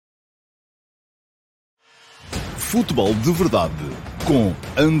Futebol de Verdade com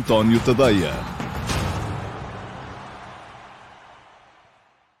António Tadeia.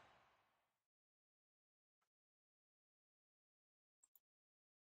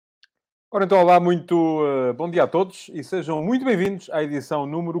 Ora então, olá, muito bom dia a todos e sejam muito bem-vindos à edição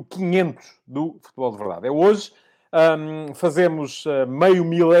número 500 do Futebol de Verdade. Hoje fazemos meio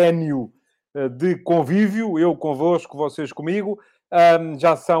milénio de convívio, eu convosco, vocês comigo.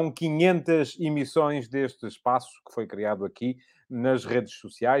 Já são 500 emissões deste espaço que foi criado aqui nas redes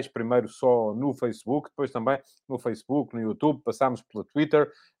sociais, primeiro só no Facebook, depois também no Facebook, no YouTube, passámos pela Twitter,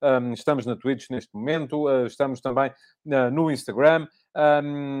 estamos na Twitch neste momento, estamos também no Instagram.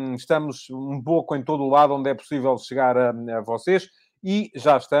 Estamos um pouco em todo o lado onde é possível chegar a vocês e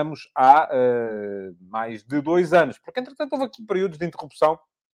já estamos há mais de 2 anos, porque entretanto houve aqui períodos de interrupção.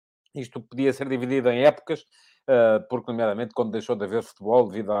 Isto podia ser dividido em épocas, porque, nomeadamente, quando deixou de haver futebol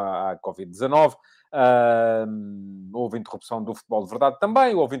devido à Covid-19, houve interrupção do futebol de verdade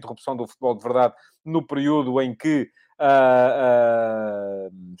também, houve interrupção do futebol de verdade no período em que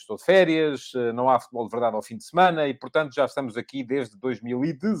estou de férias, não há futebol de verdade ao fim de semana e, portanto, já estamos aqui desde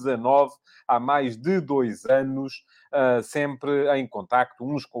 2019, há mais de 2 anos, sempre em contacto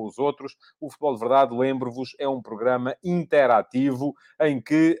uns com os outros. O Futebol de Verdade, lembro-vos, é um programa interativo em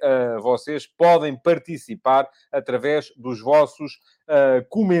que vocês podem participar através dos vossos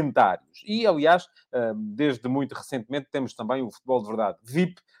comentários. E, aliás, desde muito recentemente, temos também o Futebol de Verdade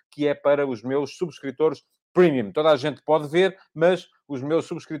VIP, que é para os meus subscritores Premium. Toda a gente pode ver, mas os meus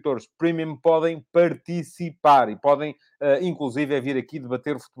subscritores Premium podem participar e podem, inclusive, vir aqui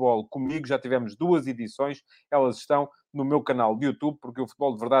debater futebol comigo. Já tivemos 2 edições, elas estão no meu canal de YouTube, porque o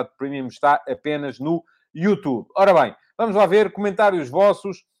Futebol de Verdade Premium está apenas no YouTube. Ora bem, vamos lá ver comentários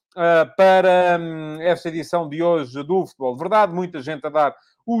vossos para esta edição de hoje do Futebol de Verdade. Muita gente a dar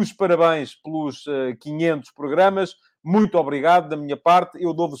os parabéns pelos 500 programas. Muito obrigado da minha parte.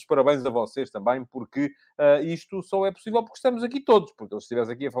 Eu dou-vos parabéns a vocês também, porque isto só é possível porque estamos aqui todos. Porque se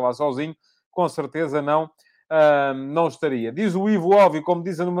estivesse aqui a falar sozinho, com certeza não estaria. Diz o Ivo Óbvio, como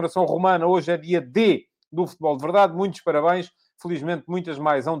diz a numeração romana, hoje é dia D do Futebol de Verdade. Muitos parabéns. Felizmente, muitas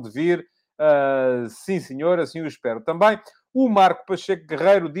mais hão de vir. Sim, senhor, assim o espero também. O Marco Pacheco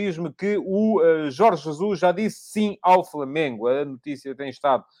Guerreiro diz-me que o Jorge Jesus já disse sim ao Flamengo. A notícia tem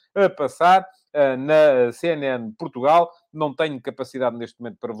estado a passar na CNN Portugal. Não tenho capacidade neste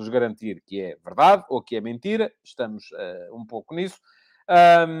momento para vos garantir que é verdade ou que é mentira. Estamos um pouco nisso.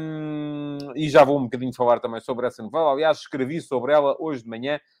 E já vou um bocadinho falar também sobre essa novela. Aliás, escrevi sobre ela hoje de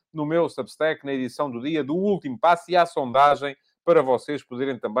manhã no meu Substack, na edição do dia do Último Passo, e há sondagem para vocês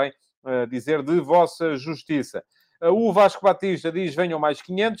poderem também dizer de vossa justiça. O Vasco Batista diz, venham mais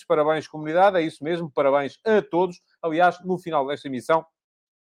 500, parabéns comunidade, é isso mesmo, parabéns a todos. Aliás, no final desta emissão,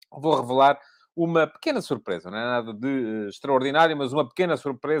 vou revelar uma pequena surpresa, não é nada de extraordinário, mas uma pequena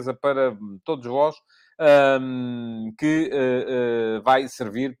surpresa para todos vós, que vai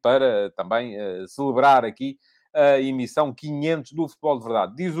servir para também celebrar aqui a emissão 500 do Futebol de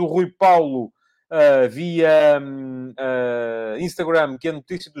Verdade. Diz o Rui Paulo, via Instagram, que a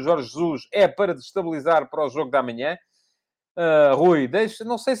notícia do Jorge Jesus é para destabilizar para o jogo da manhã. Rui,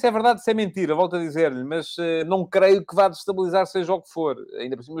 não sei se é verdade ou se é mentira, volto a dizer-lhe, mas não creio que vá destabilizar seja o que for.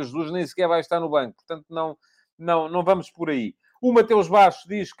 Ainda por cima, Jesus nem sequer vai estar no banco, portanto não vamos por aí. O Mateus Baixo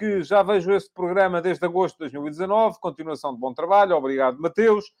diz que já vejo este programa desde agosto de 2019, continuação de bom trabalho, obrigado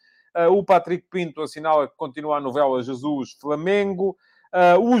Mateus. O Patrick Pinto assinala que continua a novela Jesus Flamengo.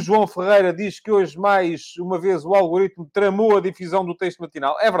 O João Ferreira diz que hoje, mais uma vez, o algoritmo tramou a difusão do texto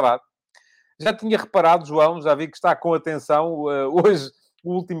matinal. É verdade. Já tinha reparado, João, já vi que está com atenção hoje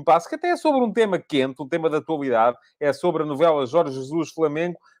o último passo, que até é sobre um tema quente, um tema da atualidade, é sobre a novela Jorge Jesus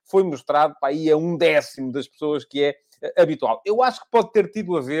Flamengo, foi mostrado para aí a 1/10 das pessoas que é habitual. Eu acho que pode ter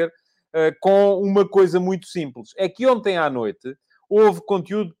tido a ver com uma coisa muito simples. É que ontem à noite houve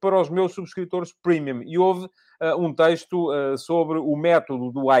conteúdo para os meus subscritores Premium e houve um texto sobre o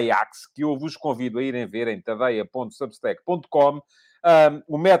método do Ajax, que eu vos convido a irem ver em tadeia.substack.com.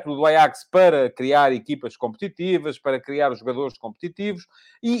 O método do Ajax para criar equipas competitivas, para criar jogadores competitivos,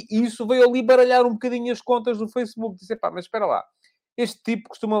 e isso veio ali baralhar um bocadinho as contas do Facebook. Dizer, pá, mas espera lá, este tipo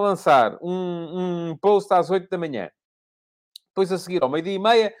costuma lançar um post às 8 da manhã, depois a seguir, ao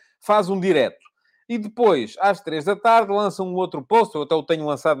 12:30, faz um direto. E depois, às 3 da tarde, lança um outro post, eu até o tenho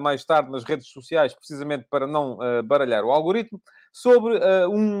lançado mais tarde nas redes sociais, precisamente para não baralhar o algoritmo, sobre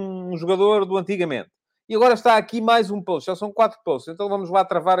um jogador do antigamente. E agora está aqui mais um post, já são 4 posts, então vamos lá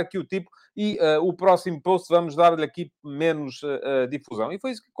travar aqui o tipo e o próximo post vamos dar-lhe aqui menos difusão. E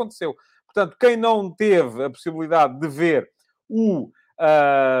foi isso que aconteceu. Portanto, quem não teve a possibilidade de ver o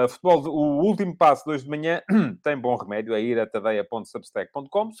O último passo de hoje de manhã tem bom remédio, é ir a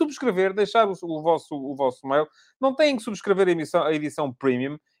tadeia.substack.com, subscrever, deixar o vosso mail. Não têm que subscrever a edição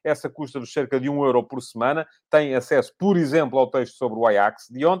premium, essa custa-vos cerca de 1 euro por semana. Têm acesso, por exemplo, ao texto sobre o Ajax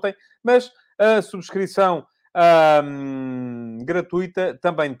de ontem, mas a subscrição gratuita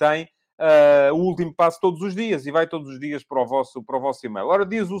também tem o último passo todos os dias e vai todos os dias para o vosso e-mail. Ora,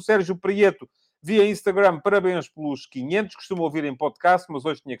 diz o Sérgio Prieto, via Instagram, parabéns pelos 500. Costumo ouvir em podcast, mas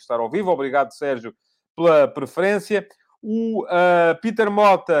hoje tinha que estar ao vivo. Obrigado, Sérgio, pela preferência. O Peter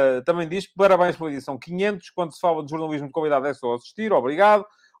Mota também diz parabéns pela edição 500. Quando se fala de jornalismo de qualidade é só assistir. Obrigado.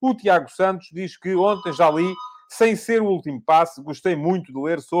 O Tiago Santos diz que ontem já li, sem ser o último passo. Gostei muito de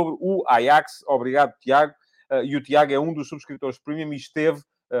ler sobre o Ajax. Obrigado, Tiago. E o Tiago é um dos subscritores premium e esteve,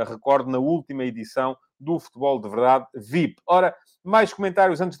 recordo, na última edição do Futebol de Verdade VIP. Ora, mais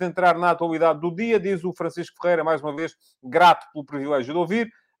comentários antes de entrar na atualidade do dia. Diz o Francisco Ferreira, mais uma vez, grato pelo privilégio de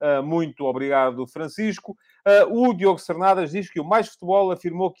ouvir. Muito obrigado, Francisco. O Diogo Cernadas diz que o Mais Futebol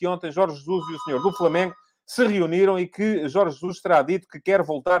afirmou que ontem Jorge Jesus e o senhor do Flamengo se reuniram e que Jorge Jesus terá dito que quer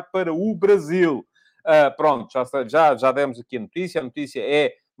voltar para o Brasil. Pronto, já demos aqui a notícia. A notícia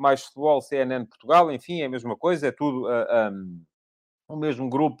é Mais Futebol, CNN Portugal. Enfim, é a mesma coisa. É tudo o mesmo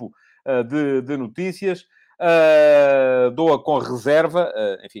grupo de notícias. Dou-a com reserva,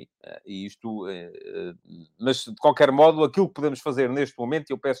 enfim, e isto... mas, de qualquer modo, aquilo que podemos fazer neste momento,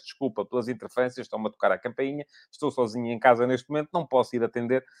 e eu peço desculpa pelas interferências, estão-me a tocar a campainha, estou sozinho em casa neste momento, não posso ir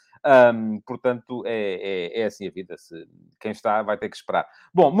atender, portanto, é assim a vida. Quem está vai ter que esperar.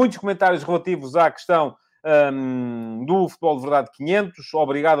 Bom, muitos comentários relativos à questão do Futebol de Verdade 500.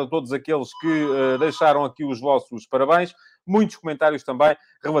 Obrigado a todos aqueles que deixaram aqui os vossos parabéns. Muitos comentários também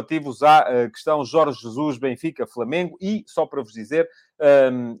relativos à questão Jorge Jesus, Benfica, Flamengo. E, só para vos dizer,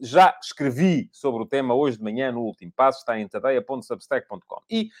 já escrevi sobre o tema hoje de manhã no último passo. Está em tadeia.substack.com.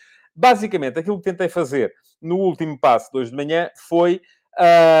 E, basicamente, aquilo que tentei fazer no último passo de hoje de manhã foi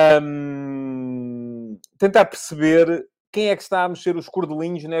tentar perceber quem é que está a mexer os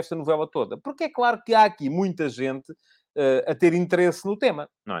cordelinhos nesta novela toda. Porque é claro que há aqui muita gente a ter interesse no tema,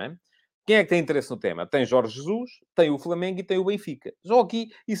 não é? Quem é que tem interesse no tema? Tem Jorge Jesus, tem o Flamengo e tem o Benfica. Já aqui,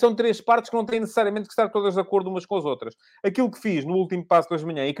 e são três partes que não têm necessariamente que estar todas de acordo umas com as outras. Aquilo que fiz no último passo de hoje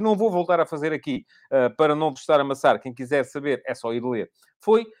de manhã, e que não vou voltar a fazer aqui, para não vos estar a amassar, quem quiser saber é só ir ler,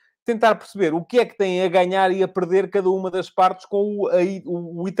 foi tentar perceber o que é que tem a ganhar e a perder cada uma das partes com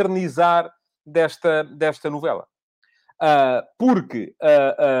o eternizar desta novela. Porque,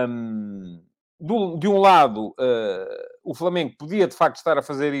 de um lado, o Flamengo podia, de facto, estar a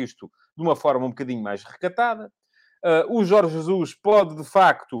fazer isto de uma forma um bocadinho mais recatada. O Jorge Jesus pode, de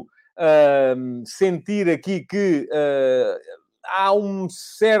facto, sentir aqui que há um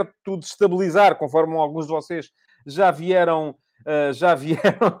certo destabilizar, conforme alguns de vocês já vieram...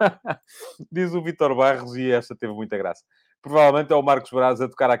 diz o Vítor Barros, e esta teve muita graça. Provavelmente é o Marcos Braz a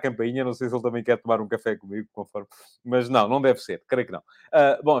tocar à campainha. Não sei se ele também quer tomar um café comigo, conforme... Mas não deve ser. Creio que não.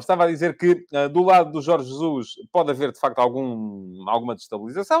 Bom, estava a dizer que do lado do Jorge Jesus pode haver, de facto, alguma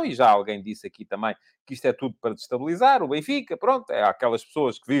destabilização. E já alguém disse aqui também que isto é tudo para destabilizar. O Benfica, pronto, é aquelas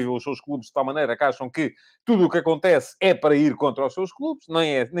pessoas que vivem os seus clubes de tal maneira que acham que tudo o que acontece é para ir contra os seus clubes.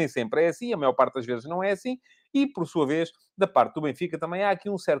 Nem sempre é assim. A maior parte das vezes não é assim. E, por sua vez, da parte do Benfica também há aqui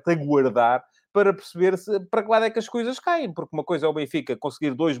um certo aguardar para perceber para que lado é que as coisas caem. Porque uma coisa é o Benfica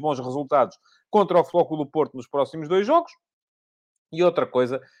conseguir 2 bons resultados contra o Futebol Clube do Porto nos próximos 2 jogos. E outra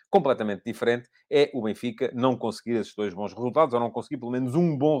coisa completamente diferente é o Benfica não conseguir esses 2 bons resultados, ou não conseguir pelo menos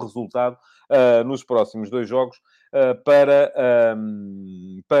um bom resultado nos próximos 2 jogos,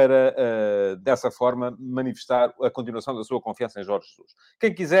 dessa forma, manifestar a continuação da sua confiança em Jorge Jesus.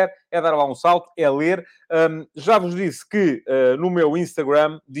 Quem quiser é dar lá um salto, é ler. Já vos disse que no meu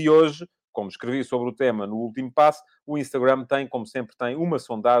Instagram de hoje, como escrevi sobre o tema no último passo, o Instagram tem, como sempre, tem uma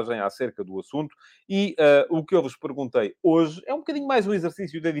sondagem acerca do assunto. E o que eu vos perguntei hoje é um bocadinho mais um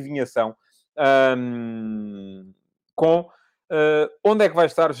exercício de adivinhação, com onde é que vai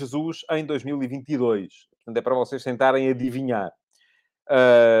estar Jesus em 2022. Portanto, é para vocês tentarem adivinhar.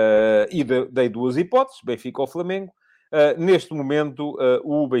 E dei 2 hipóteses, Benfica ou Flamengo. Neste momento,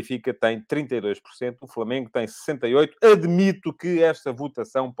 o Benfica tem 32%, o Flamengo tem 68%. Admito que esta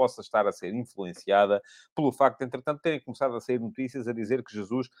votação possa estar a ser influenciada pelo facto de, entretanto, terem começado a sair notícias a dizer que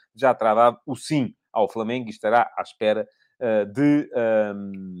Jesus já terá dado o sim ao Flamengo e estará à espera de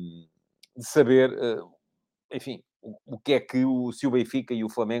saber, enfim, o que é que se o Benfica e o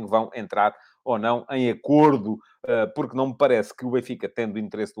Flamengo vão entrar ou não em acordo, porque não me parece que o Benfica, tendo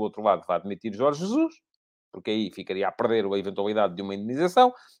interesse do outro lado, vá admitir Jorge Jesus. porque aí ficaria a perder a eventualidade de uma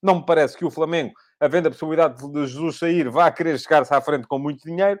indenização. Não me parece que o Flamengo, havendo a possibilidade de Jesus sair, vá querer chegar-se à frente com muito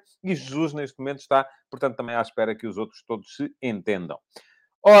dinheiro, e Jesus, neste momento, está, portanto, também à espera que os outros todos se entendam.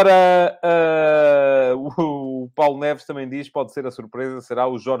 Ora, o Paulo Neves também diz, pode ser a surpresa, será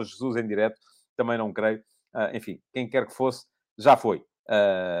o Jorge Jesus em direto, também não creio. Enfim, quem quer que fosse, já foi.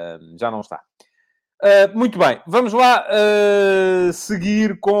 Já não está. Muito bem, vamos lá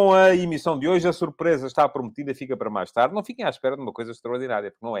seguir com a emissão de hoje. A surpresa está prometida, fica para mais tarde. Não fiquem à espera de uma coisa extraordinária,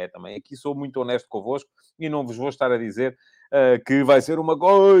 porque não é também. Aqui sou muito honesto convosco e não vos vou estar a dizer que vai ser uma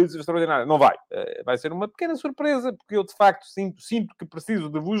coisa extraordinária. Não vai. Vai ser uma pequena surpresa, porque eu, de facto, sinto que preciso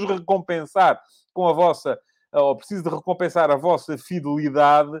de vos recompensar com a vossa... ou preciso de recompensar a vossa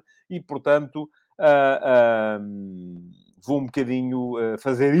fidelidade e, portanto... vou um bocadinho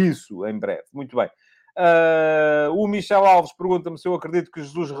fazer isso em breve. Muito bem. O Michel Alves pergunta-me se eu acredito que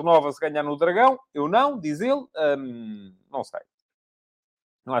Jesus renova se ganhar no Dragão. Eu não, diz ele. Não sei.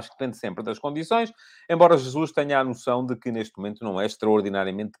 Eu acho que depende sempre das condições, embora Jesus tenha a noção de que neste momento não é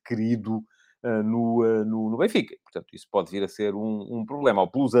extraordinariamente querido no Benfica. Portanto, isso pode vir a ser um problema, ou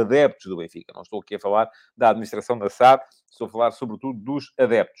pelos adeptos do Benfica. Não estou aqui a falar da administração da SAD, estou a falar sobretudo dos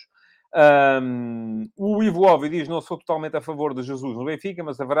adeptos. O Ivo Óbvio diz, não sou totalmente a favor de Jesus no Benfica,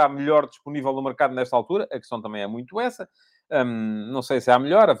 mas haverá melhor disponível no mercado nesta altura. A questão também é muito essa. Não sei se há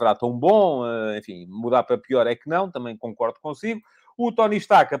melhor, haverá tão bom. Enfim, mudar para pior é que não, também concordo consigo. O Tony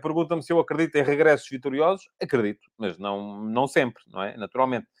Staca pergunta-me se eu acredito em regressos vitoriosos. Acredito, mas não sempre, não é?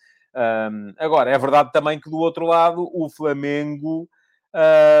 Naturalmente. Agora, é verdade também que do outro lado, o Flamengo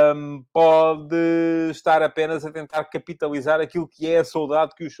pode estar apenas a tentar capitalizar aquilo que é a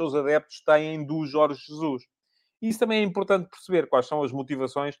saudade que os seus adeptos têm do Jorge Jesus. E isso também é importante perceber quais são as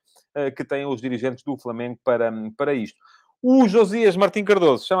motivações que têm os dirigentes do Flamengo para isto. O Josias Martim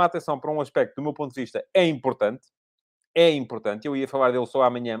Cardoso chama a atenção para um aspecto, do meu ponto de vista, é importante. É importante. Eu ia falar dele só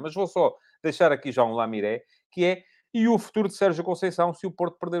amanhã, mas vou só deixar aqui já um lamiré, que é, e o futuro de Sérgio Conceição se o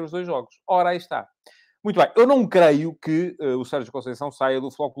Porto perder os 2 jogos? Ora, aí está. Muito bem. Eu não creio que o Sérgio Conceição saia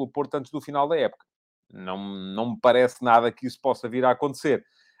do Flóculo Porto antes do final da época. Não me parece nada que isso possa vir a acontecer.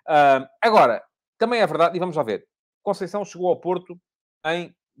 Agora, também é verdade, e vamos lá ver. Conceição chegou ao Porto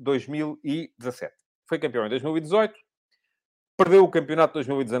em 2017. Foi campeão em 2018. Perdeu o campeonato de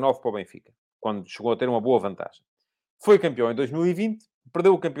 2019 para o Benfica, quando chegou a ter uma boa vantagem. Foi campeão em 2020,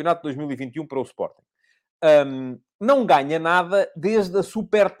 perdeu o campeonato de 2021 para o Sporting. Não ganha nada desde a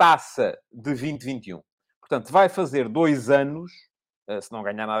Supertaça de 2021. Portanto, vai fazer 2 anos, se não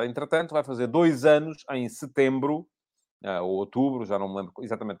ganhar nada entretanto, vai fazer 2 anos em setembro, ou outubro, já não me lembro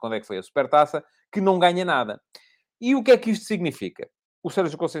exatamente quando é que foi a Supertaça, que não ganha nada. E o que é que isto significa? O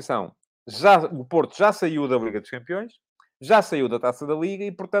Sérgio Conceição, o Porto já saiu da Liga dos Campeões, já saiu da Taça da Liga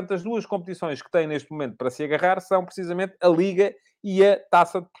e, portanto, as 2 competições que tem neste momento para se agarrar são precisamente a Liga e a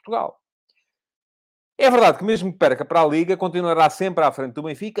Taça de Portugal. É verdade que mesmo que perca para a Liga, continuará sempre à frente do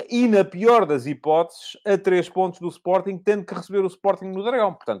Benfica e, na pior das hipóteses, a 3 pontos do Sporting, tendo que receber o Sporting no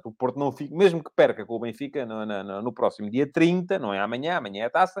Dragão. Portanto, o Porto não fica, mesmo que perca com o Benfica no próximo dia 30, não é amanhã, amanhã é a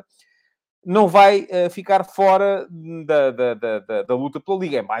Taça, não vai ficar fora da luta pela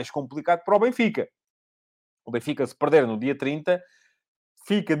Liga. É mais complicado para o Benfica. O Benfica, se perder no dia 30,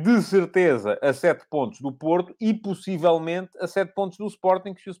 fica de certeza a 7 pontos do Porto e possivelmente a 7 pontos do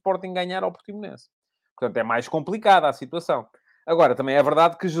Sporting, se o Sporting ganhar ao Portimonense. Portanto, é mais complicada a situação. Agora, também é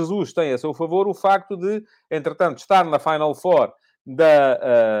verdade que Jesus tem a seu favor o facto de, entretanto, estar na Final Four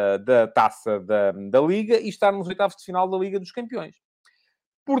da Taça da Liga e estar nos oitavos de final da Liga dos Campeões.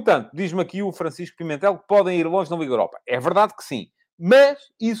 Portanto, diz-me aqui o Francisco Pimentel que podem ir longe na Liga Europa. É verdade que sim. Mas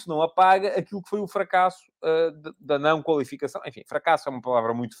isso não apaga aquilo que foi o fracasso da não qualificação. Enfim, fracasso é uma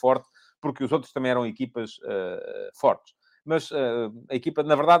palavra muito forte, porque os outros também eram equipas fortes. Mas a equipa,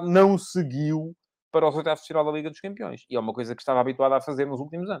 na verdade, não seguiu para os oitavos de final da Liga dos Campeões. E é uma coisa que estava habituada a fazer nos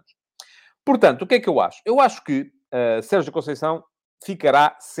últimos anos. Portanto, o que é que eu acho? Eu acho que Sérgio Conceição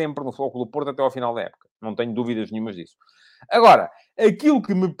ficará sempre no Flóculo do Porto até ao final da época. Não tenho dúvidas nenhumas disso. Agora, aquilo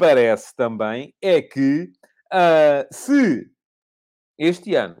que me parece também é que se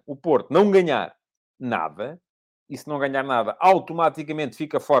este ano o Porto não ganhar nada, e se não ganhar nada, automaticamente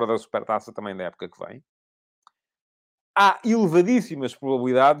fica fora da Supertaça também da época que vem, há elevadíssimas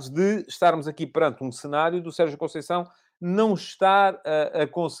probabilidades de estarmos aqui perante um cenário do Sérgio Conceição não estar a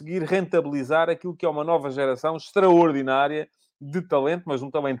conseguir rentabilizar aquilo que é uma nova geração extraordinária de talento, mas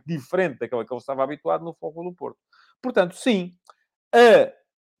um talento diferente daquela que ele estava habituado no Foco do Porto. Portanto, sim, a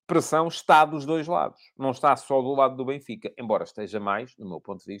pressão está dos 2 lados. Não está só do lado do Benfica, embora esteja mais, no meu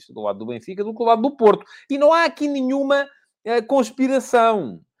ponto de vista, do lado do Benfica do que do lado do Porto. E não há aqui nenhuma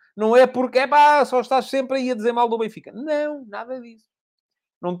conspiração. Não é porque, só estás sempre aí a dizer mal do Benfica. Não, nada disso.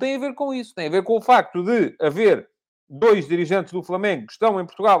 Não tem a ver com isso. Tem a ver com o facto de haver dois dirigentes do Flamengo que estão em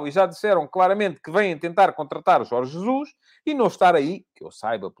Portugal e já disseram claramente que vêm tentar contratar o Jorge Jesus e não estar aí, que eu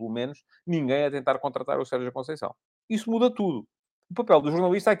saiba, pelo menos, ninguém a tentar contratar o Sérgio Conceição. Isso muda tudo. O papel do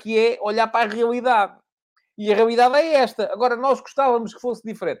jornalista aqui é olhar para a realidade. E a realidade é esta. Agora, nós gostávamos que fosse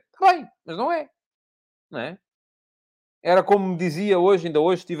diferente. Está bem, mas não é. Não é? Era como me dizia hoje, ainda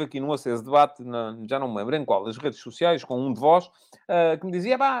hoje estive aqui num aceso debate, já não me lembro em qual, das redes sociais, com um de vós, que me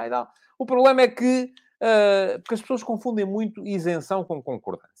dizia, e tal. O problema é que, porque as pessoas confundem muito isenção com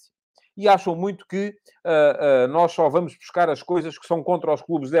concordância. E acham muito que nós só vamos buscar as coisas que são contra os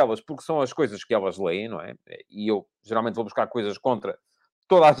clubes delas, porque são as coisas que elas leem, não é? E eu, geralmente, vou buscar coisas contra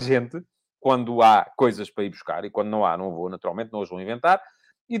toda a gente, quando há coisas para ir buscar, e quando não há, não vou, naturalmente, não as vou inventar.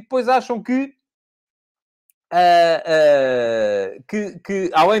 E depois acham que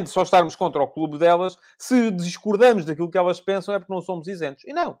que além de só estarmos contra o clube delas, se discordamos daquilo que elas pensam é porque não somos isentos.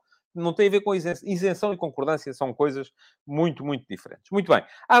 E não tem a ver com isenção e concordância, são coisas muito, muito diferentes. Muito bem.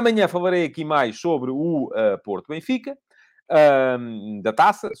 Amanhã falarei aqui mais sobre o Porto Benfica, da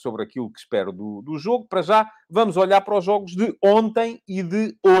Taça, sobre aquilo que espero do jogo. Para já, vamos olhar para os jogos de ontem e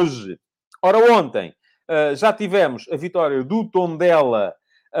de hoje. Ora, ontem já tivemos a vitória do Tondela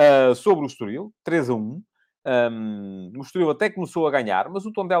sobre o Estoril, 3-1. O Estoril até começou a ganhar, mas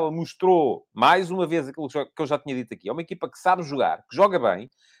o Tondela mostrou, mais uma vez, aquilo que eu já tinha dito aqui. É uma equipa que sabe jogar, que joga bem.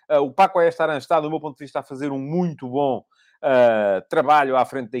 O Paco Ayestarán está, do meu ponto de vista, a fazer um muito bom trabalho à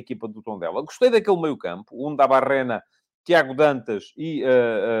frente da equipa do Tondela. Gostei daquele meio-campo, um da Barrena, Tiago Dantas e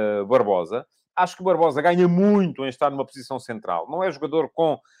Barbosa. Acho que o Barbosa ganha muito em estar numa posição central. Não é jogador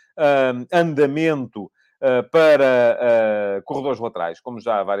com andamento para corredores laterais, como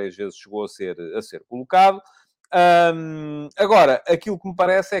já várias vezes chegou a ser colocado. Agora, aquilo que me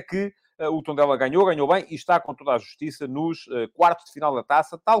parece é que o Tondela ganhou bem e está com toda a justiça nos quartos de final da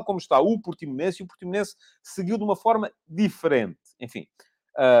Taça, tal como está o Portimonense, e o Portimonense seguiu de uma forma diferente. Enfim,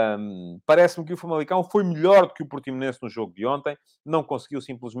 parece-me que o Famalicão foi melhor do que o Portimonense no jogo de ontem, não conseguiu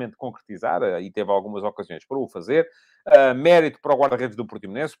simplesmente concretizar, e teve algumas ocasiões para o fazer. Mérito para o guarda-redes do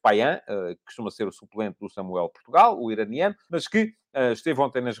Portimonense, Paian, que costuma ser o suplente do Samuel Portugal, o iraniano, mas que esteve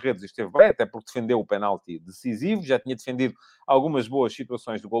ontem nas redes e esteve bem, até porque defendeu o penalti decisivo, já tinha defendido algumas boas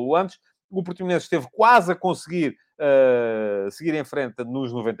situações do golo antes. O Portimonense esteve quase a conseguir seguir em frente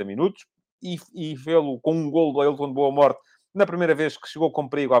nos 90 minutos e vê-lo com um golo do Ailton Boa Morte na primeira vez que chegou com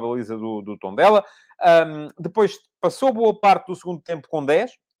perigo à baliza do Tondela. Depois passou boa parte do segundo tempo com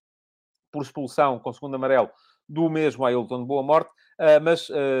 10, por expulsão, com segundo amarelo, do mesmo Ailton Boa Morte, mas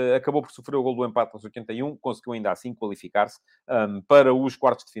acabou por sofrer o gol do empate aos 81, conseguiu ainda assim qualificar-se para os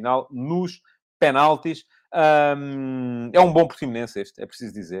quartos de final nos penaltis. É um bom Portimonense este, é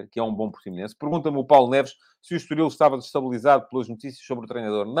preciso dizer que é um bom Portimonense. Pergunta-me o Paulo Neves se o Estoril estava destabilizado pelas notícias sobre o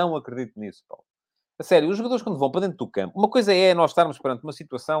treinador. Não acredito nisso, Paulo. A sério, os jogadores quando vão para dentro do campo, uma coisa é nós estarmos perante uma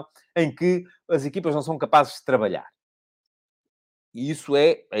situação em que as equipas não são capazes de trabalhar. E isso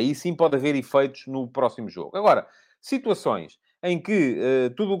aí sim pode haver efeitos no próximo jogo. Agora, situações em que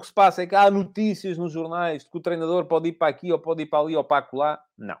tudo o que se passa é que há notícias nos jornais de que o treinador pode ir para aqui, ou pode ir para ali, ou para acolá.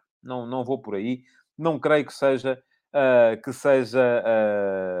 Não vou por aí. Não creio que seja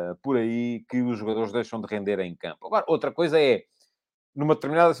por aí que os jogadores deixam de render em campo. Agora, outra coisa é, numa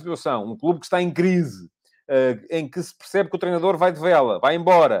determinada situação, um clube que está em crise, em que se percebe que o treinador vai de vela, vai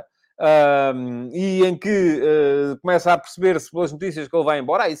embora, e em que começa a perceber-se pelas notícias que ele vai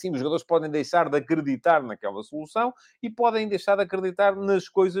embora, aí sim os jogadores podem deixar de acreditar naquela solução e podem deixar de acreditar nas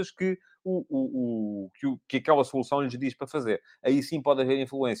coisas que aquela solução lhes diz para fazer. Aí sim pode haver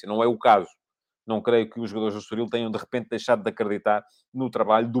influência, não é o caso. Não creio que os jogadores do Estoril tenham, de repente, deixado de acreditar no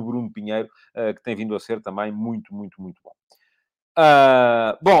trabalho do Bruno Pinheiro, que tem vindo a ser também muito, muito, muito bom.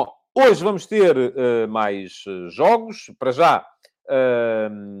 Bom, hoje vamos ter mais jogos. Para já,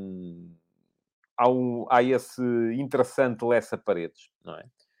 há esse interessante Lessa Paredes, não é?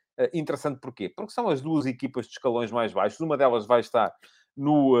 Interessante porquê? Porque são as duas equipas de escalões mais baixos. Uma delas vai estar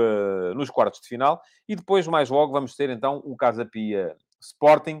nos quartos de final. E depois, mais logo, vamos ter, então, o Casa Pia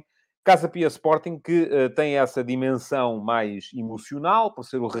Sporting. Casa Pia Sporting, que tem essa dimensão mais emocional, por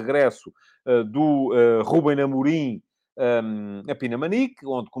ser o regresso do Ruben Amorim a Pinamanique,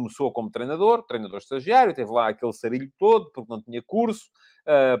 onde começou como treinador estagiário, teve lá aquele sarilho todo, porque não tinha curso,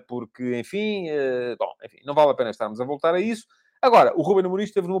 porque, enfim, não vale a pena estarmos a voltar a isso. Agora, o Ruben Amorim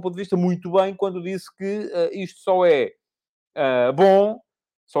esteve, do meu ponto de vista, muito bem quando disse que isto só é bom,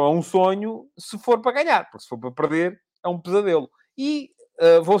 só é um sonho, se for para ganhar, porque se for para perder, é um pesadelo. E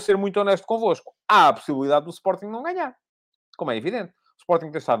vou ser muito honesto convosco. Há a possibilidade do Sporting não ganhar, como é evidente.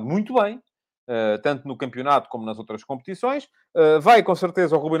 Sporting tem estado muito bem, tanto no campeonato como nas outras competições. Vai, com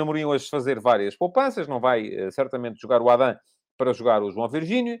certeza, o Ruben Amorim hoje fazer várias poupanças. Não vai, certamente, jogar o Adam para jogar o João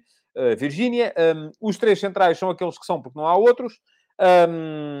Virgínia. Os três centrais são aqueles que são, porque não há outros.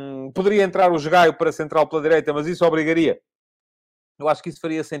 Poderia entrar o Gaio para central pela direita, mas isso obrigaria. Eu acho que isso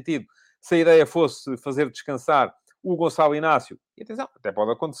faria sentido se a ideia fosse fazer descansar o Gonçalo Inácio. E atenção, até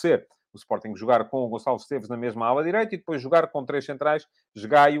pode acontecer. O Sporting jogar com o Gonçalo Esteves na mesma ala direita e depois jogar com três centrais,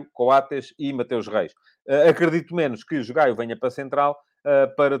 Gaio, Coates e Mateus Reis. Acredito menos que Gaio venha para a central,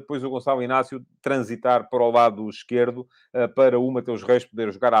 para depois o Gonçalo Inácio transitar para o lado esquerdo, para o Mateus Reis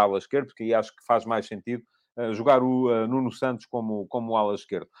poder jogar à ala esquerda, porque aí acho que faz mais sentido jogar o Nuno Santos como ala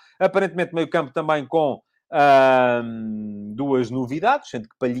esquerdo. Aparentemente, meio campo também com duas novidades, sendo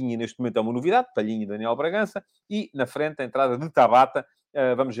que Palhinha neste momento é uma novidade, Palhinha e Daniel Bragança, e na frente a entrada de Tabata.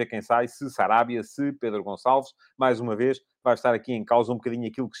 Vamos ver quem sai, se Sarabia, se Pedro Gonçalves. Mais uma vez, vai estar aqui em causa um bocadinho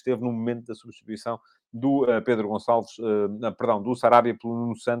aquilo que esteve no momento da substituição do Pedro Gonçalves, perdão, do Sarabia pelo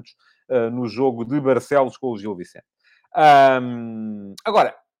Nuno Santos, no jogo de Barcelos com o Gil Vicente.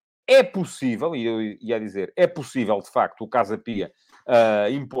 Agora, é possível, e eu ia dizer, é possível, de facto, o Casa Pia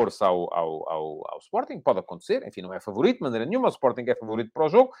impor-se ao Sporting. Pode acontecer, enfim, não é favorito de maneira nenhuma. O Sporting é favorito para o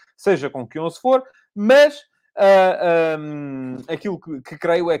jogo, seja com que 11 for, mas aquilo que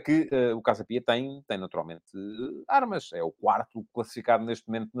creio é que o Casa Pia tem naturalmente armas. É o quarto classificado neste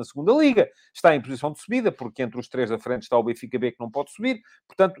momento na segunda Liga. Está em posição de subida, porque entre os três da frente está o Benfica B, que não pode subir.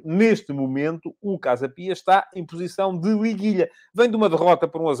 Portanto, neste momento, o Casa Pia está em posição de liguilha. Vem de uma derrota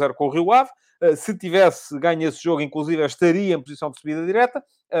por 1-0 com o Rio Ave. Se tivesse ganho esse jogo, inclusive, estaria em posição de subida direta.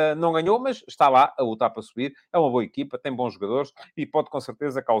 Não ganhou, mas está lá a lutar para subir. É uma boa equipa, tem bons jogadores e pode, com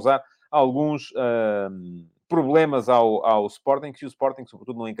certeza, causar alguns problemas ao Sporting, se o Sporting,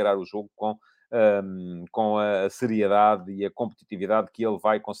 sobretudo, não encarar o jogo com a seriedade e a competitividade que ele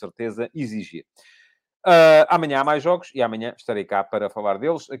vai, com certeza, exigir. Amanhã há mais jogos e amanhã estarei cá para falar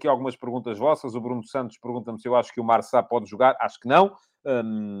deles. Aqui algumas perguntas vossas. O Bruno Santos pergunta-me se eu acho que o Marçá pode jogar. Acho que não.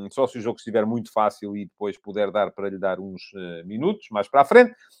 Só se o jogo estiver muito fácil e depois puder dar para lhe dar uns minutos mais para a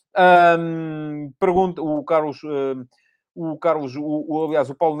frente. Pergunta o Carlos...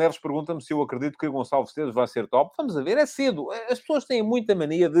 aliás, o Paulo Neves pergunta-me se eu acredito que o Gonçalo Esteves vai ser top. Vamos a ver, é cedo. As pessoas têm muita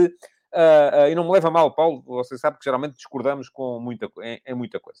mania de... e não me leva a mal, Paulo. Você sabe que geralmente discordamos com em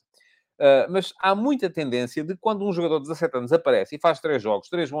muita coisa. Mas há muita tendência de quando um jogador de 17 anos aparece e faz 3 jogos,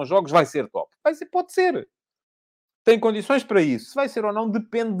 3 bons jogos, vai ser top. Pode ser. Tem condições para isso. Se vai ser ou não,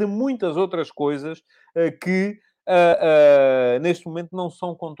 depende de muitas outras coisas que neste momento não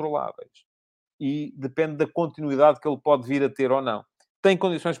são controláveis. E depende da continuidade que ele pode vir a ter ou não. Tem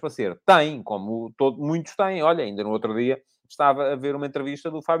condições para ser? Tem, como muitos têm. Olha, ainda no outro dia estava a ver uma entrevista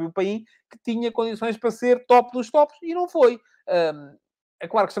do Fábio Paim que tinha condições para ser top dos tops e não foi. É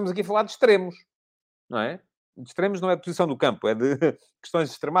claro que estamos aqui a falar de extremos, não é? De extremos não é de posição do campo, é de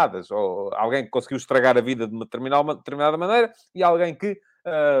questões extremadas. Ou alguém que conseguiu estragar a vida de uma determinada maneira e alguém que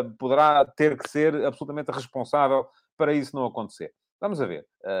poderá ter que ser absolutamente responsável para isso não acontecer. Vamos a ver.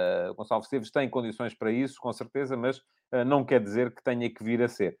 O Gonçalo Esteves tem condições para isso, com certeza, mas não quer dizer que tenha que vir a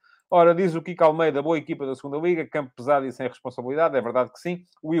ser. Ora, diz o Kiko Almeida, boa equipa da segunda Liga, campo pesado e sem responsabilidade. É verdade que sim.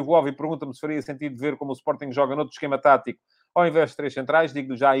 O Ivo Ovi pergunta-me se faria sentido ver como o Sporting joga noutro esquema tático ao invés de 3 centrais.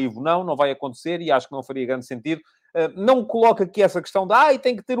 Digo-lhe já, Ivo, não vai acontecer e acho que não faria grande sentido. Não coloca aqui essa questão de,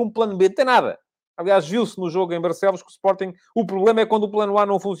 tem que ter um plano B. Não tem nada. Aliás, viu-se no jogo em Barcelos que o Sporting... O problema é quando o plano A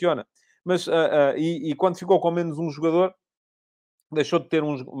não funciona. Mas, quando ficou com menos um jogador, deixou de ter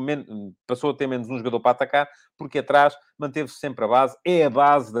passou a ter menos um jogador para atacar, porque atrás manteve-se sempre a base. É a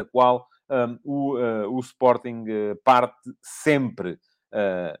base da qual o Sporting parte sempre.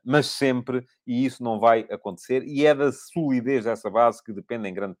 Mas sempre, e isso não vai acontecer. E é da solidez dessa base que depende,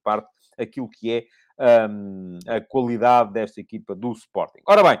 em grande parte, aquilo que é a qualidade desta equipa do Sporting.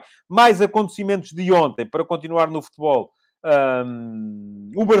 Ora bem, mais acontecimentos de ontem, para continuar no futebol.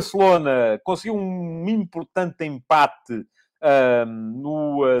 O Barcelona conseguiu um importante empate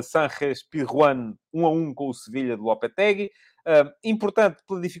no Sanches Pizjuán 1-1 com o Sevilha de Lopetegui. Importante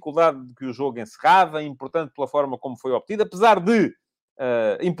pela dificuldade de que o jogo encerrava, importante pela forma como foi obtido, apesar de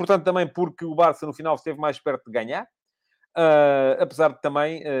importante também porque o Barça no final esteve mais perto de ganhar, apesar de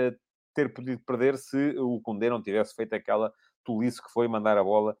também ter podido perder se o Koundé não tivesse feito aquela tolice que foi mandar a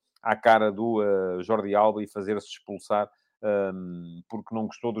bola à cara do Jordi Alba e fazer-se expulsar porque não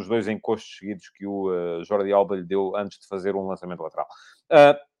gostou dos 2 encostos seguidos que o Jordi Alba lhe deu antes de fazer um lançamento lateral.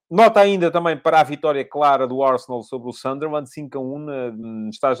 Nota ainda também para a vitória clara do Arsenal sobre o Sunderland, 5-1,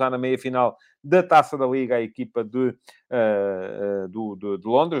 está já na meia-final da Taça da Liga, a equipa de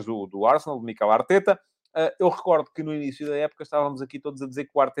Londres, do Arsenal, de Mikel Arteta. Eu recordo que no início da época estávamos aqui todos a dizer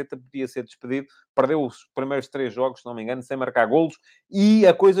que o Arteta podia ser despedido. Perdeu os primeiros 3 jogos, se não me engano, sem marcar golos. E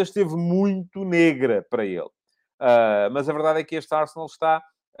a coisa esteve muito negra para ele. Mas a verdade é que este Arsenal está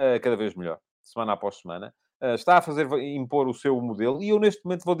cada vez melhor, semana após semana. Está a fazer impor o seu modelo. E eu, neste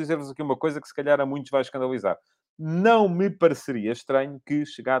momento, vou dizer-vos aqui uma coisa que se calhar a muitos vai escandalizar. Não me pareceria estranho que,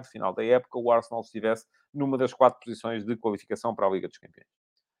 chegado ao final da época, o Arsenal estivesse numa das 4 posições de qualificação para a Liga dos Campeões.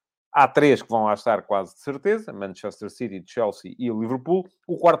 Há 3 que vão lá estar quase de certeza: Manchester City, Chelsea e Liverpool.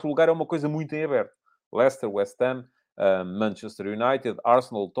 O quarto lugar é uma coisa muito em aberto. Leicester, West Ham, Manchester United,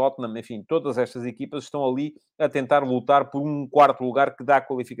 Arsenal, Tottenham, enfim, todas estas equipas estão ali a tentar lutar por um quarto lugar que dá a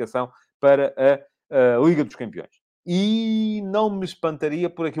qualificação para a Liga dos Campeões. E não me espantaria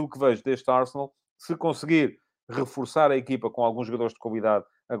por aquilo que vejo deste Arsenal, se conseguir reforçar a equipa com alguns jogadores de qualidade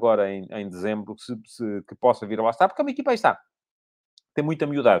agora em dezembro, que possa vir a lá estar, porque é uma equipa aí está. Tem muita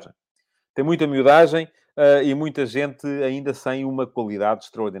miudagem. Tem muita miudagem e muita gente ainda sem uma qualidade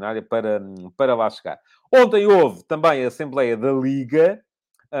extraordinária para lá chegar. Ontem houve também a Assembleia da Liga.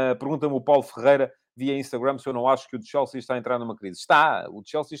 Pergunta-me o Paulo Ferreira via Instagram se eu não acho que o Chelsea está a entrar numa crise. Está. O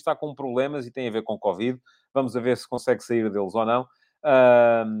Chelsea está com problemas e tem a ver com Covid. Vamos a ver se consegue sair deles ou não.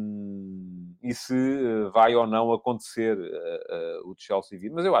 E se vai ou não acontecer o Chelsea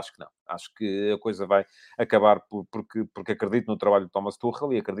vir. Mas eu acho que não. Acho que a coisa vai acabar porque acredito no trabalho de Thomas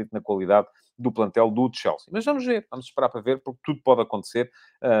Tuchel e acredito na qualidade do plantel do Chelsea. Mas vamos ver. Vamos esperar para ver, porque tudo pode acontecer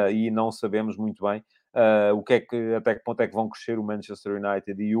e não sabemos muito bem até que ponto é que vão crescer o Manchester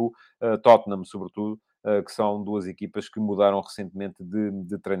United e o Tottenham, sobretudo, que são duas equipas que mudaram recentemente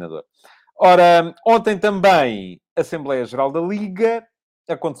de treinador. Ora, ontem também, Assembleia Geral da Liga,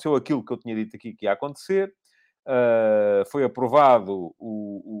 aconteceu aquilo que eu tinha dito aqui que ia acontecer. Foi aprovado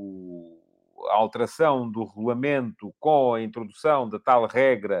a alteração do regulamento com a introdução da tal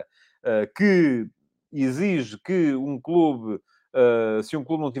regra que exige que um clube, se um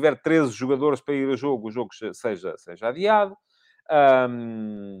clube não tiver 13 jogadores para ir a jogo, o jogo seja adiado.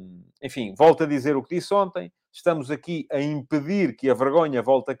 Enfim, volto a dizer o que disse ontem. Estamos aqui a impedir que a vergonha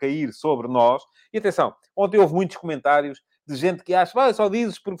volte a cair sobre nós. E atenção, ontem houve muitos comentários de gente que acha, só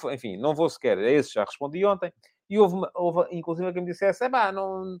dizes porque... Enfim, não vou sequer. A esse já respondi ontem. E houve inclusive, quem me dissesse,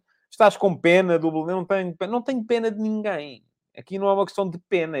 não, estás com pena do... Não tenho pena de ninguém. Aqui não é uma questão de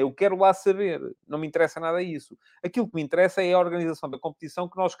pena. Eu quero lá saber. Não me interessa nada isso. Aquilo que me interessa é a organização da competição,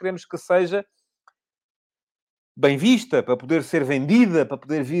 que nós queremos que seja bem vista, para poder ser vendida, para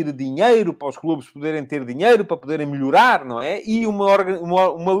poder vir dinheiro, para os clubes poderem ter dinheiro, para poderem melhorar, não é? E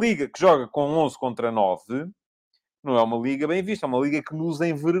uma liga que joga com 11 contra 9 não é uma liga bem vista, é uma liga que nos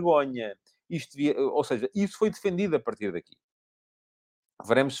envergonha. Ou seja, isso foi defendido a partir daqui.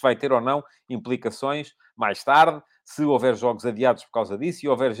 Veremos se vai ter ou não implicações mais tarde, se houver jogos adiados por causa disso e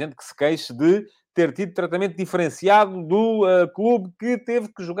houver gente que se queixe de ter tido tratamento diferenciado do clube que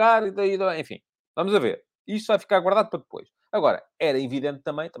teve que jogar. Enfim, vamos a ver. Isto vai ficar guardado para depois. Agora, era evidente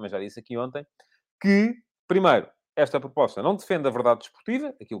também já disse aqui ontem, que, primeiro, esta proposta não defende a verdade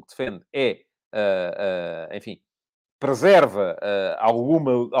desportiva. Aquilo que defende é, enfim, preserva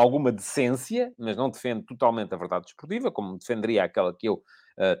alguma decência, mas não defende totalmente a verdade desportiva, como defenderia aquela que eu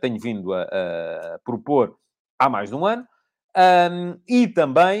tenho vindo a propor há mais de um ano. E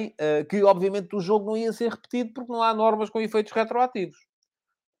também que, obviamente, o jogo não ia ser repetido porque não há normas com efeitos retroativos.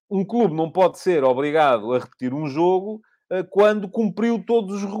 Um clube não pode ser obrigado a repetir um jogo quando cumpriu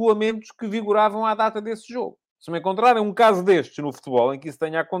todos os regulamentos que vigoravam à data desse jogo. Se me encontrarem um caso destes no futebol em que isso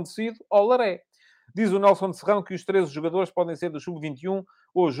tenha acontecido, olaré. Diz o Nelson Serrão que os 13 jogadores podem ser do Sub-21,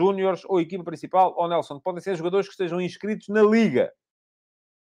 ou Júniores, ou equipa principal, ou Nelson. Podem ser jogadores que estejam inscritos na Liga.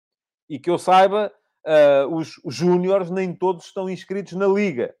 E que eu saiba, os Júniores nem todos estão inscritos na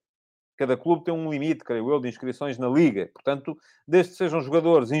Liga. Cada clube tem um limite, creio eu, de inscrições na Liga. Portanto, desde que sejam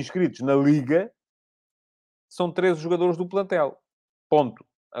jogadores inscritos na Liga, são 13 jogadores do plantel. Ponto.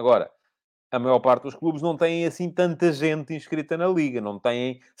 Agora, a maior parte dos clubes não têm assim tanta gente inscrita na Liga. Não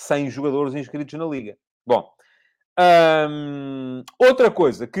têm 100 jogadores inscritos na Liga. Bom, outra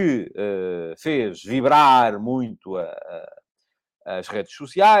coisa que fez vibrar muito as redes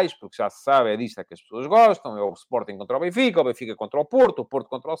sociais, porque já se sabe, é disto que as pessoas gostam, é o Sporting contra o Benfica contra o Porto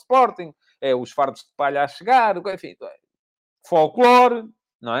contra o Sporting, é os fardos de palha a chegar, enfim, folclore,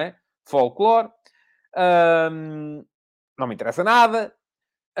 não é? Folclore. Não me interessa nada.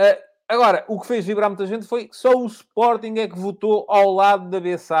 Agora, o que fez vibrar muita gente foi que só o Sporting é que votou ao lado da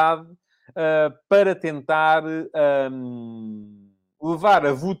Bessade para tentar levar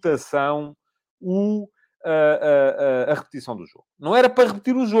a votação a repetição do jogo. Não era para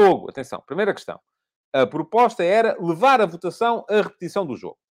repetir o jogo. Atenção, primeira questão. A proposta era levar a votação a repetição do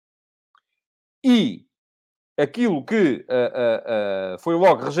jogo. E aquilo que foi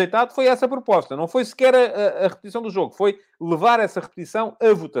logo rejeitado foi essa proposta. Não foi sequer a repetição do jogo. Foi levar essa repetição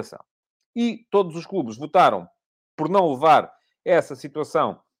à votação. E todos os clubes votaram por não levar essa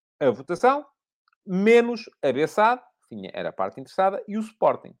situação à votação, menos a Bessade, que era a parte interessada, e o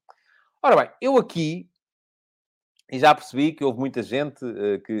Sporting. Ora bem, eu aqui e já percebi que houve muita gente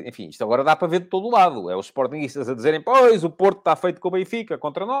que... Enfim, isto agora dá para ver de todo o lado. É os sportinguistas a dizerem, pois, o Porto está feito com o Benfica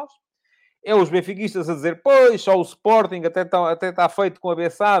contra nós. É os benfiquistas a dizer, pois, só o Sporting até está feito com a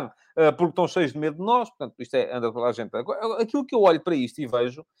Bessade porque estão cheios de medo de nós. Portanto, isto anda toda a gente... Aquilo que eu olho para isto e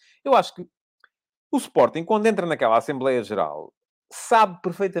vejo, eu acho que o Sporting, quando entra naquela Assembleia Geral, sabe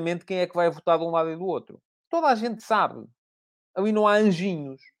perfeitamente quem é que vai votar de um lado e do outro. Toda a gente sabe. Ali não há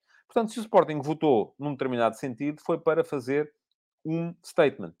anjinhos. Portanto, se o Sporting votou num determinado sentido, foi para fazer um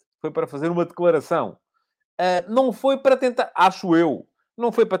statement. Foi para fazer uma declaração. Não foi para tentar, acho eu,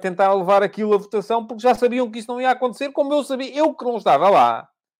 não foi para tentar levar aquilo à votação, porque já sabiam que isso não ia acontecer, como eu sabia. Eu que não estava lá,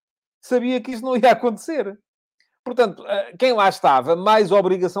 sabia que isso não ia acontecer. Portanto, quem lá estava, mais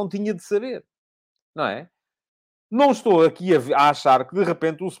obrigação tinha de saber. Não é? Não estou aqui a achar que, de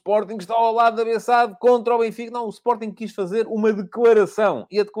repente, o Sporting está ao lado da Bessade contra o Benfica. Não, o Sporting quis fazer uma declaração.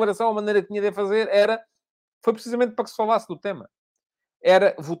 E a declaração, a maneira que tinha de fazer, foi precisamente para que se falasse do tema.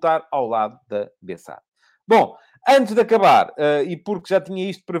 Era votar ao lado da Bessade. Bom, antes de acabar, e porque já tinha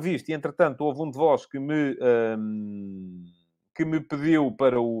isto previsto, e entretanto houve um de vós que me pediu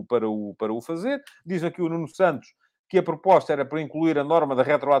para o fazer, diz aqui o Nuno Santos, que a proposta era para incluir a norma da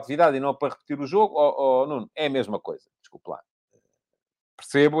retroatividade e não para repetir o jogo. Nuno, é a mesma coisa. Desculpe lá.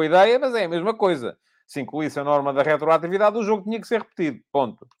 Percebo a ideia, mas é a mesma coisa. Se incluísse a norma da retroatividade, o jogo tinha que ser repetido.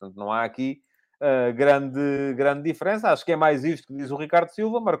 Ponto. Portanto, não há aqui grande diferença. Acho que é mais isto que diz o Ricardo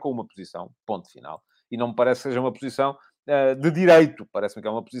Silva. Marcou uma posição. Ponto final. E não me parece que seja uma posição de direito. Parece-me que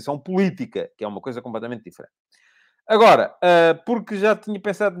é uma posição política, que é uma coisa completamente diferente. Agora, porque já tinha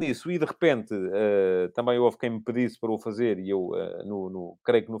pensado nisso e de repente também houve quem me pedisse para o fazer e eu,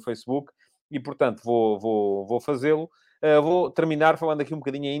 creio que no Facebook, e portanto vou fazê-lo. Vou terminar falando aqui um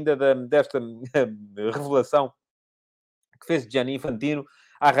bocadinho ainda desta revelação que fez Gianni Infantino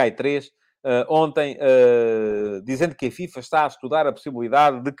à RAI 3 ontem, dizendo que a FIFA está a estudar a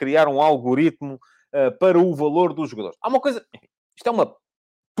possibilidade de criar um algoritmo para o valor dos jogadores. Há uma coisa... Isto é uma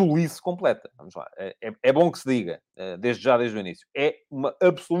tolice completa. Vamos lá. É bom que se diga, desde o início. É uma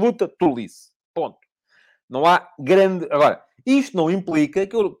absoluta tolice. Ponto. Não há grande... Agora, isto não implica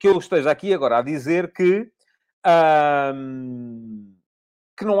que eu esteja aqui agora a dizer que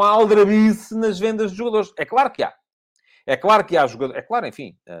não há aldrabice nas vendas de jogadores. É claro que há. É claro que há jogadores... É claro,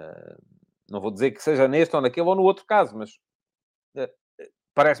 enfim. Não vou dizer que seja neste ou naquele ou no outro caso, mas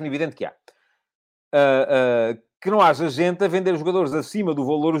parece-me evidente que há. Que não haja gente a vender jogadores acima do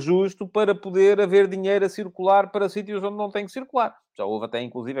valor justo para poder haver dinheiro a circular para sítios onde não tem que circular. Já houve até,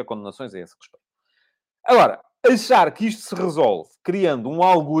 inclusive, condenações a esse respeito. Agora, achar que isto se resolve criando um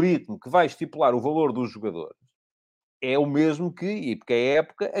algoritmo que vai estipular o valor dos jogadores é o mesmo que, e porque é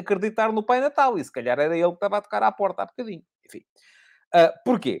época, acreditar no Pai Natal. E se calhar era ele que estava a tocar à porta há bocadinho. Enfim.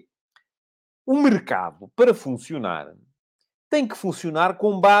 Porquê? O mercado, para funcionar, tem que funcionar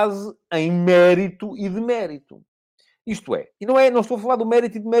com base em mérito e demérito. Isto é, e não estou a falar do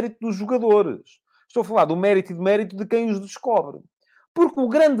mérito e demérito dos jogadores. Estou a falar do mérito e demérito de quem os descobre. Porque o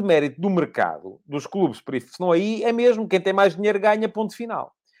grande mérito do mercado, dos clubes, por isso estão aí, é mesmo quem tem mais dinheiro ganha, ponto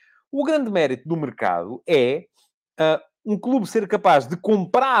final. O grande mérito do mercado é um clube ser capaz de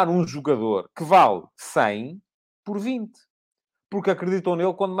comprar um jogador que vale 100 por 20. Porque acreditou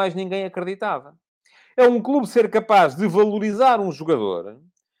nele quando mais ninguém acreditava. É um clube ser capaz de valorizar um jogador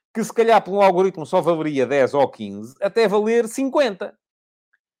que, se calhar, por um algoritmo só valeria 10 ou 15, até valer 50.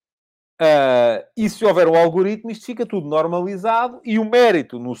 E se houver um algoritmo, isto fica tudo normalizado e o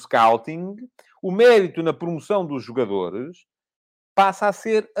mérito no scouting, o mérito na promoção dos jogadores, passa a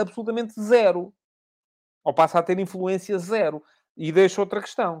ser absolutamente zero. Ou passa a ter influência zero. E deixo outra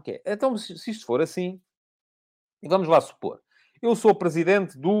questão, que é, então, se isto for assim, e vamos lá supor, eu sou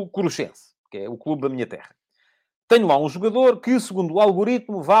presidente do Coruchense, que é o clube da minha terra. Tenho lá um jogador que, segundo o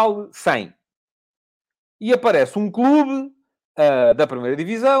algoritmo, vale 100. E aparece um clube da primeira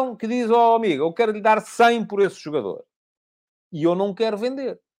divisão que diz, oh, amigo, eu quero lhe dar 100 por esse jogador. E eu não quero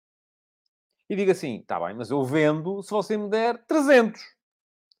vender. E digo assim, está bem, mas eu vendo se você me der 300.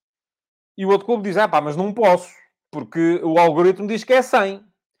 E o outro clube diz, mas não posso, porque o algoritmo diz que é 100.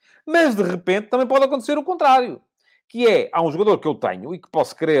 Mas, de repente, também pode acontecer o contrário. Que é, há um jogador que eu tenho e que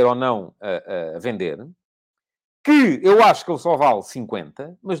posso querer ou não vender, que eu acho que ele só vale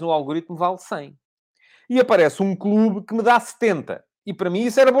 50, mas no algoritmo vale 100. E aparece um clube que me dá 70. E para mim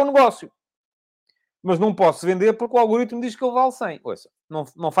isso era bom negócio. mas não posso vender porque o algoritmo diz que ele vale 100. Ouça,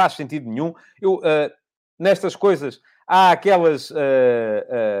 não faz sentido nenhum. Nestas coisas, há aquelas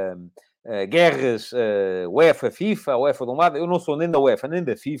guerras UEFA-FIFA, UEFA de um lado. Eu não sou nem da UEFA, nem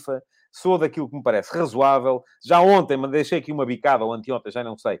da FIFA. Sou daquilo que me parece razoável. Já ontem me deixei aqui uma bicada, ou anteontem, já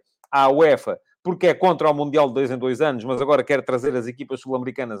não sei, à UEFA, porque é contra o Mundial de 2 em 2 anos, mas agora quer trazer as equipas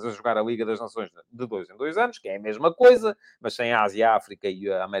sul-americanas a jogar a Liga das Nações de 2 em 2 anos, que é a mesma coisa, mas sem a Ásia, a África e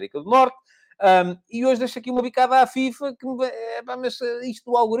a América do Norte. E hoje deixo aqui uma bicada à FIFA, que mas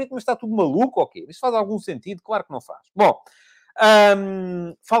isto do algoritmo está tudo maluco ou quê? Isto faz algum sentido? Claro que não faz. Bom,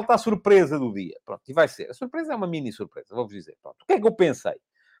 falta a surpresa do dia. Pronto, e vai ser. A surpresa é uma mini surpresa, vou-vos dizer. Pronto, o que é que eu pensei?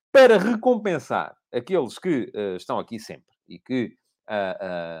 Para recompensar aqueles que estão aqui sempre e que,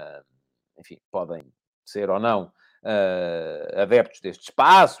 enfim, podem ser ou não adeptos deste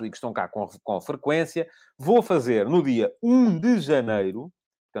espaço e que estão cá com frequência, vou fazer no dia 1 de janeiro,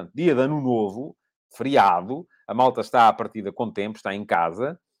 portanto, dia de Ano Novo, feriado, a malta está à partida com tempo, está em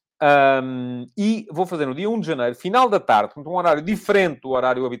casa, e vou fazer no dia 1 de janeiro, final da tarde, um horário diferente do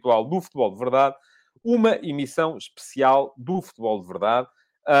horário habitual do Futebol de Verdade, uma emissão especial do Futebol de Verdade,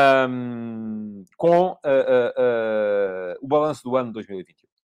 com o balanço do ano de 2021.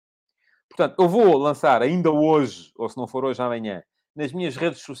 Portanto, eu vou lançar ainda hoje, ou se não for hoje, amanhã, nas minhas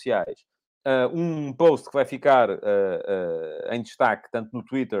redes sociais, um post que vai ficar em destaque, tanto no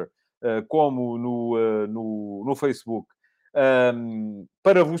Twitter como no Facebook,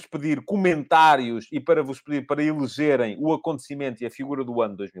 para vos pedir comentários e para vos pedir para elegerem o acontecimento e a figura do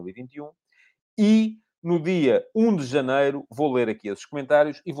ano 2021. E no dia 1 de janeiro vou ler aqui esses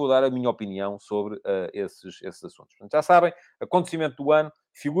comentários e vou dar a minha opinião sobre esses assuntos. Portanto, já sabem, acontecimento do ano,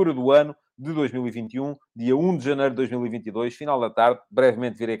 figura do ano de 2021, dia 1 de janeiro de 2022, final da tarde.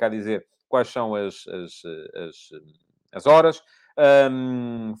 Brevemente virei cá dizer quais são as horas.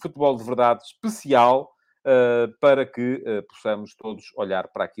 Futebol de Verdade especial, para que possamos todos olhar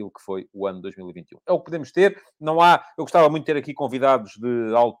para aquilo que foi o ano 2021. É o que podemos ter. Não há... Eu gostava muito de ter aqui convidados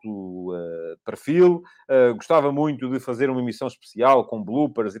de alto perfil. Gostava muito de fazer uma emissão especial com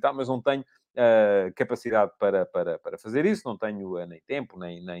bloopers e tal, mas não tenho capacidade para fazer isso. Não tenho nem tempo,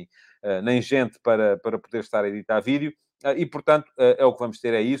 nem gente para poder estar a editar vídeo. E, portanto, é o que vamos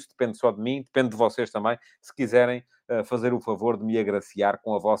ter, é isso. Depende só de mim, depende de vocês também, se quiserem fazer o favor de me agraciar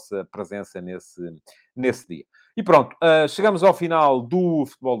com a vossa presença nesse dia. E pronto, chegamos ao final do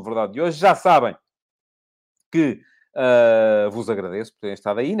Futebol de Verdade de hoje. Já sabem que vos agradeço por terem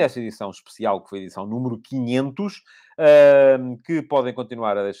estado aí nesta edição especial, que foi a edição número 500, que podem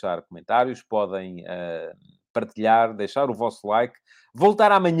continuar a deixar comentários, podem partilhar, deixar o vosso like,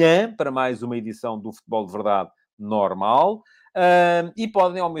 voltar amanhã para mais uma edição do Futebol de Verdade normal, e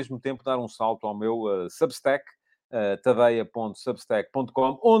podem ao mesmo tempo dar um salto ao meu Substack,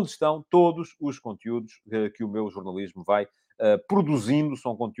 tadeia.substack.com, onde estão todos os conteúdos que o meu jornalismo vai produzindo.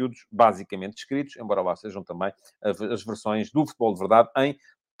 São conteúdos basicamente escritos, embora lá sejam também as versões do Futebol de Verdade em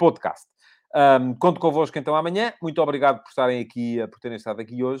podcast. Conto convosco então amanhã. Muito obrigado por estarem aqui, por terem estado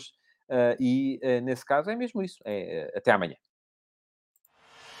aqui hoje. E nesse caso é mesmo isso. Até amanhã.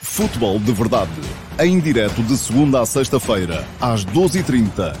 Futebol de Verdade, em direto de segunda a sexta-feira, às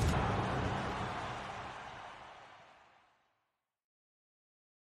 12h30.